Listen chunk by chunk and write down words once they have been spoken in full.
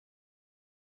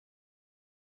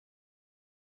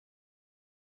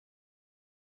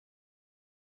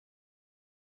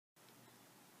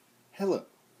Hello.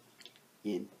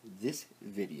 In this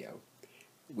video,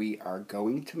 we are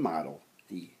going to model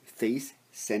the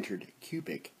face-centered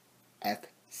cubic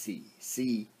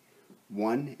FCC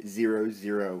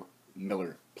 100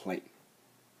 Miller plane.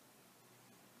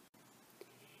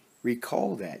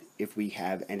 Recall that if we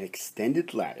have an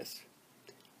extended lattice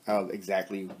of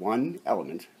exactly one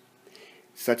element,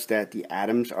 such that the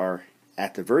atoms are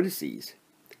at the vertices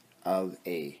of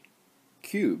a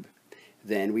cube,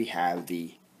 then we have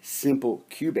the simple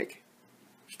cubic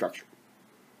structure.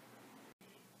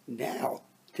 Now,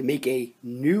 to make a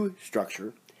new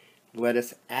structure, let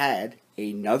us add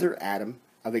another atom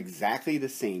of exactly the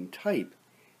same type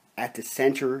at the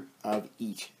center of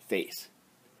each face.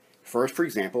 First, for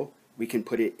example, we can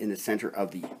put it in the center of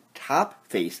the top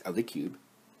face of the cube,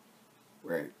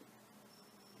 where it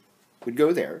would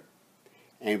go there,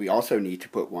 and we also need to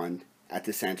put one at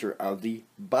the center of the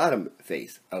bottom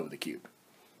face of the cube.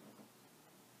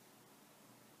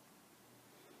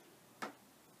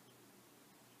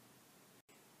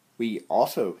 We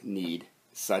also need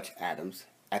such atoms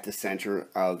at the center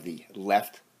of the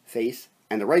left face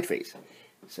and the right face.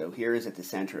 So here is at the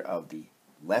center of the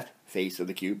left face of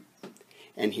the cube,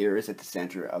 and here is at the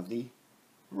center of the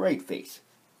right face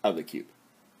of the cube.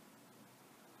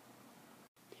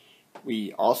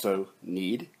 We also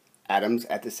need atoms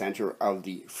at the center of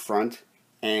the front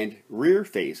and rear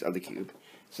face of the cube.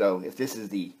 So if this is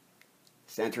the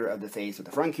center of the face of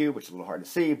the front cube, which is a little hard to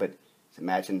see, but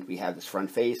imagine we have this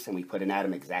front face and we put an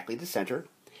atom exactly at the center,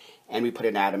 and we put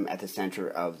an atom at the center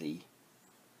of the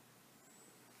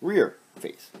rear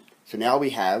face. So now we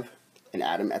have an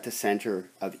atom at the center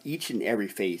of each and every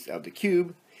face of the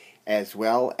cube, as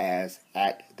well as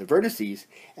at the vertices,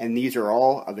 and these are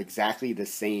all of exactly the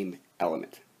same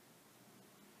element.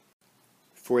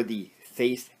 For the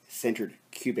face-centered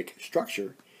cubic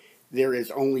structure, there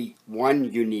is only one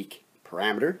unique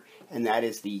parameter, and that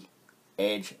is the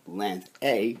edge length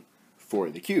A for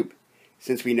the cube,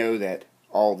 since we know that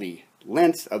all the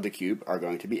lengths of the cube are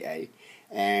going to be A,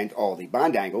 and all the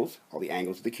bond angles, all the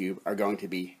angles of the cube, are going to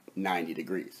be 90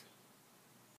 degrees.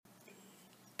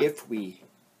 If we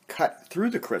cut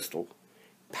through the crystal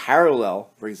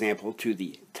parallel, for example, to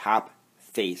the top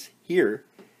face here,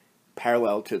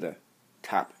 parallel to the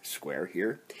top square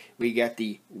here, we get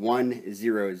the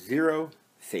 100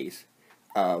 face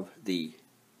of the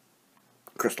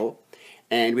crystal,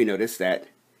 and we notice that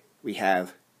we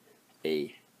have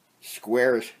a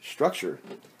squarish structure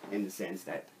in the sense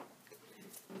that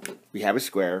we have a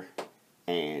square,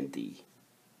 and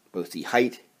both the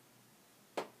height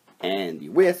and the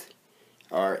width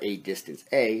are a distance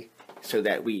A, so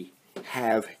that we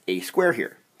have a square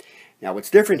here. Now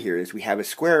what's different here is we have a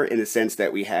square in the sense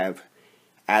that we have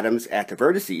atoms at the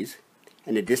vertices,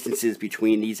 and the distances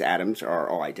between these atoms are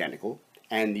all identical,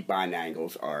 and the bond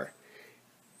angles are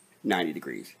 90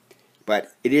 degrees.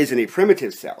 But it is in a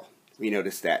primitive cell. We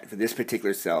notice that for this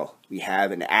particular cell, we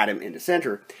have an atom in the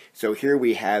center. So here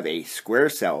we have a square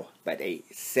cell, but a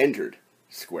centered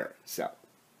square cell.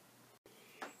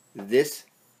 This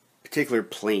particular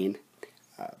plane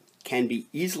can be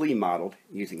easily modeled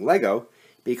using Lego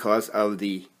because of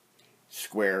the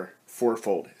square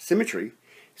fourfold symmetry.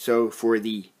 So for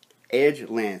the edge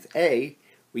length A,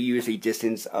 we use a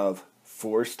distance of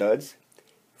 4 studs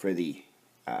for the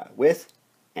width,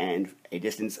 and a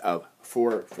distance of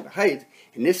 4 for the height,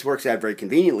 and this works out very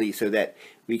conveniently so that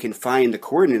we can find the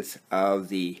coordinates of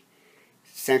the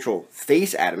central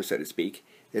face atom, so to speak,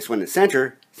 this one in the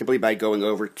center, simply by going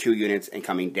over 2 units and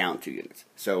coming down 2 units.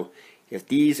 So if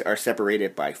these are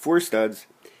separated by 4 studs,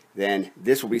 then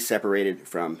this will be separated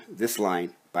from this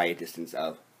line by a distance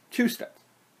of 2 studs.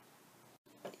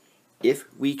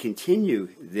 If we continue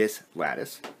this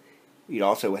lattice, we'd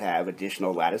also have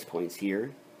additional lattice points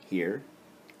here, here,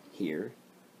 here,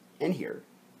 and here,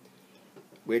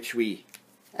 which we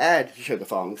add to show the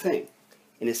following thing,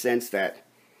 in a sense that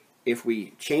if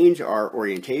we change our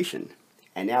orientation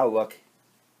and now look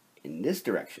in this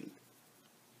direction,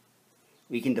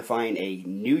 we can define a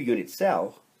new unit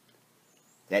cell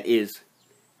that is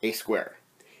a square,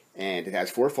 and it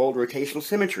has fourfold rotational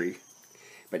symmetry.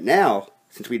 But now,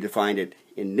 since we defined it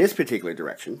in this particular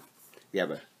direction, we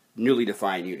have a newly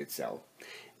defined unit cell.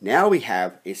 Now we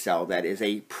have a cell that is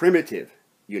a primitive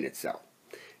unit cell.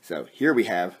 So here we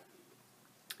have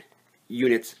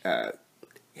units,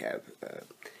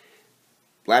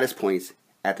 lattice points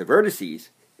at the vertices,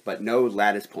 but no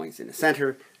lattice points in the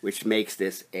center, which makes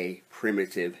this a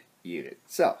primitive unit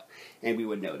cell. And we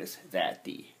would notice that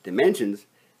the dimensions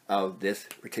of this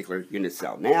particular unit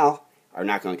cell now are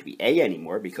not going to be A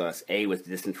anymore, because A was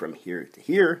the distance from here to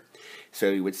here.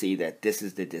 So you would see that this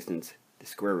is the distance the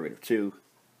square root of 2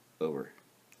 over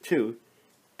 2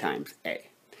 times A.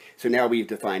 So now we've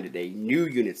defined a new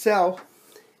unit cell,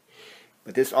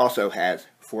 but this also has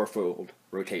fourfold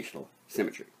rotational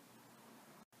symmetry.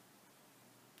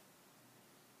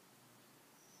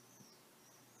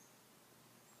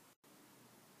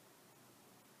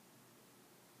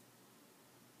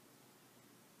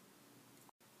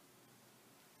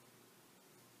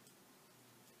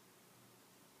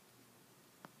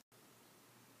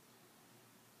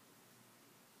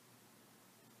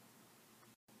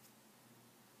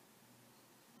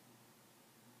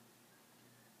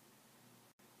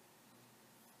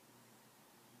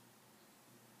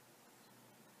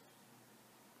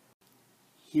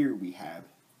 Here we have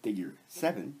figure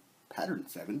 7, pattern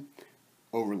 7,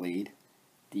 overlaid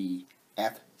the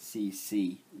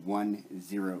FCC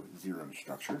 100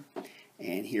 structure.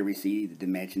 And here we see the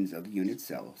dimensions of the unit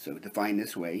cell. So defined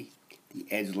this way, the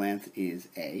edge length is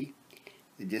A.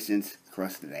 The distance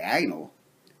across the diagonal,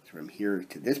 so from here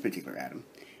to this particular atom,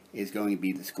 is going to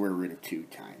be the square root of 2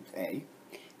 times A.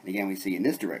 And again, we see in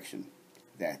this direction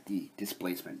that the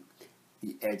displacement,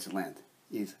 the edge length,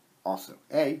 is also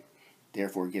A,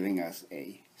 therefore giving us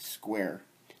a square,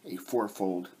 a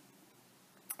fourfold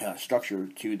structure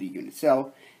to the unit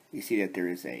cell. We see that there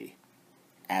is a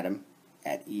atom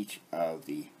at each of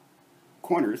the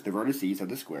corners, the vertices of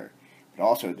the square, but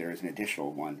also there is an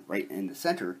additional one right in the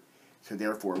center, so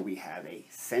therefore we have a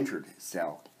centered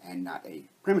cell and not a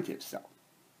primitive cell.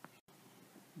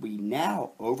 We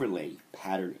now overlay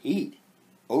pattern 8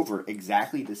 over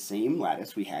exactly the same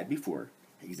lattice we had before,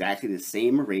 exactly the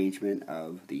same arrangement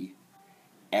of the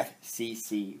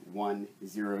FCC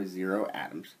 100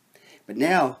 atoms, but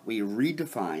now we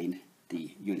redefine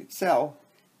the unit cell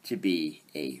to be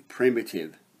a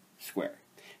primitive square.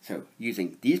 So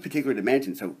using these particular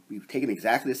dimensions, so we've taken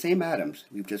exactly the same atoms,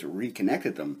 we've just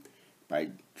reconnected them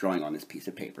by drawing on this piece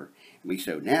of paper. And we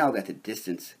show now that the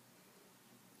distance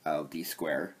of the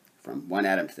square from one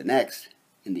atom to the next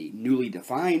in the newly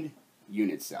defined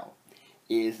unit cell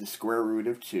is the square root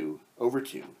of 2 over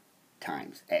 2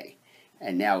 times A.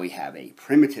 And now we have a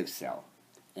primitive cell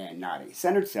and not a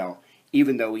centered cell,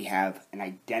 even though we have an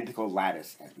identical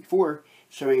lattice as before,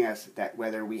 showing us that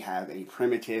whether we have a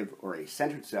primitive or a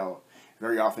centered cell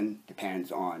very often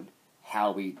depends on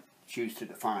how we choose to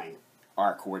define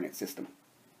our coordinate system.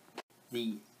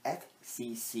 The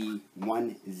FCC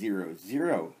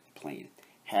 100 plane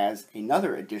has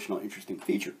another additional interesting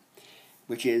feature,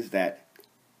 which is that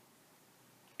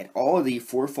at all of the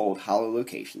fourfold hollow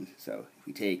locations, so if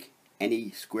we take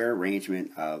any square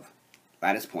arrangement of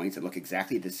lattice points that look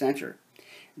exactly at the center,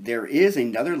 there is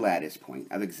another lattice point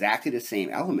of exactly the same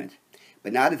element,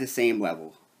 but not at the same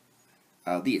level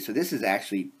of these. So this is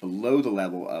actually below the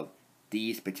level of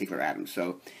these particular atoms.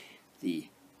 So the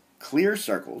clear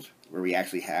circles, where we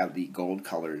actually have the gold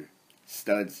colored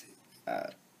studs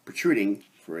protruding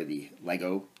for the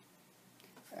Lego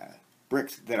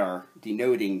bricks that are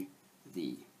denoting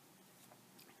the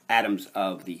atoms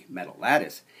of the metal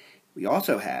lattice, we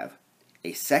also have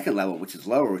a second level, which is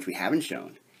lower, which we haven't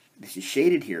shown. This is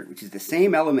shaded here, which is the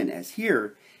same element as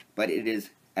here, but it is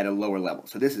at a lower level.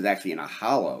 So this is actually in a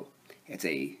hollow. It's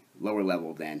a lower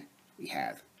level than we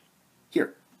have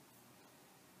here.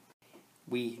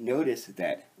 We notice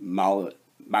that modeled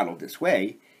this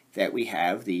way, that we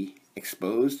have the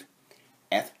exposed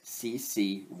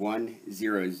FCC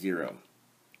 100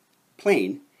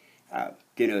 plane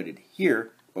denoted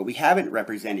here, but we haven't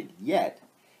represented yet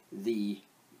the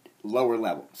lower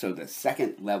level, so the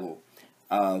second level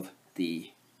of the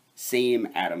same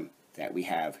atom that we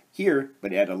have here,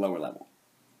 but at a lower level.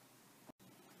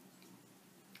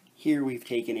 Here we've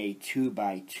taken a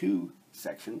 2x2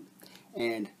 section,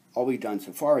 and all we've done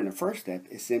so far in the first step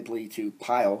is simply to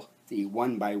pile the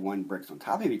 1x1 bricks on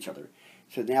top of each other.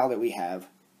 So now that we have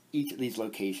each of these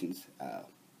locations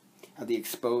of the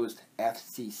exposed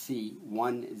FCC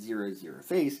 100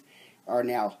 face are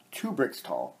now 2 bricks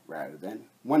tall rather than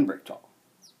 1 brick tall.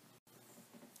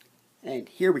 And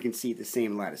here we can see the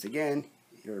same lattice again,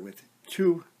 here with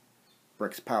 2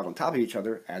 bricks piled on top of each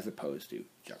other as opposed to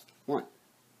just 1.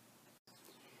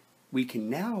 We can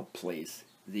now place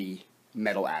the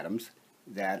metal atoms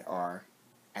that are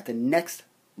at the next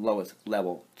lowest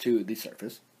level to the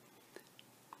surface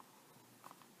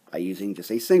by using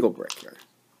just a single brick here.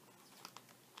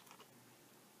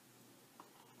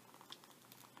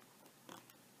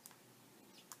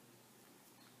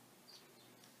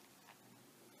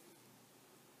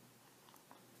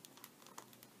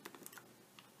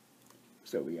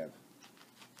 So we have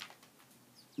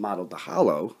modeled the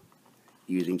hollow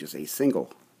using just a single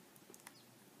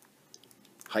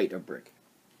height of brick.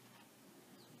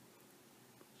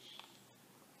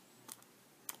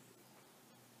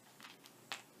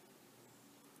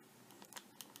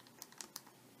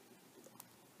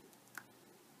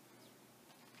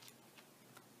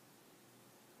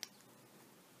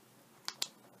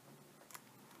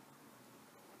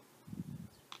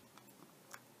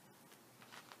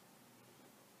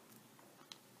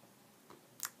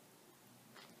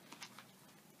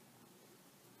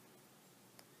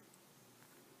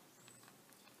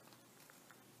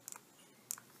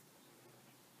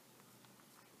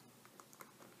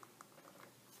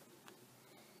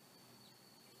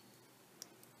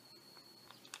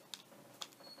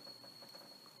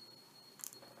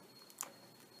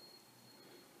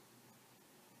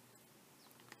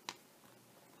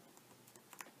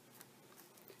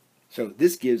 So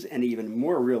this gives an even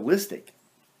more realistic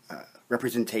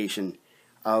representation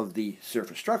of the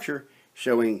surface structure,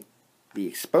 showing the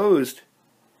exposed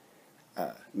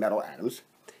metal atoms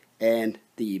and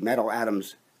the metal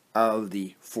atoms of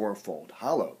the fourfold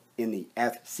hollow in the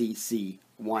FCC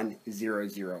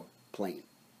 100 plane.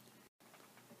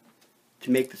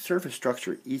 To make the surface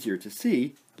structure easier to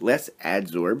see, let's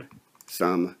adsorb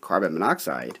some carbon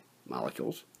monoxide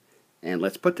molecules and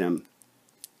let's put them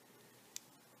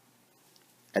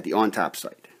at the on-top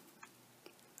site.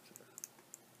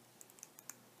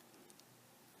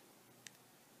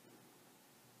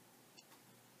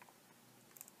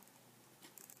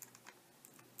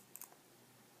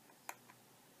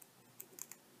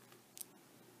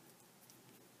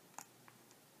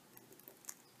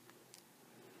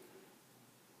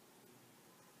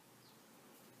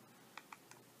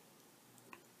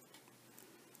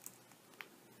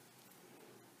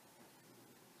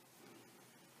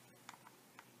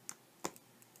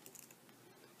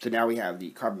 So now we have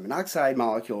the carbon monoxide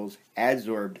molecules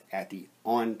adsorbed at the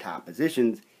on-top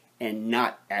positions and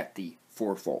not at the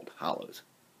fourfold hollows.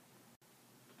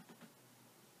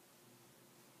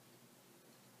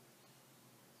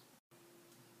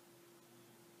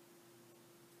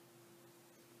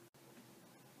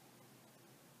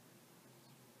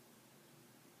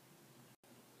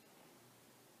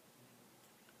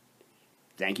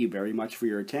 Thank you very much for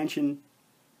your attention.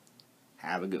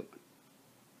 Have a good one.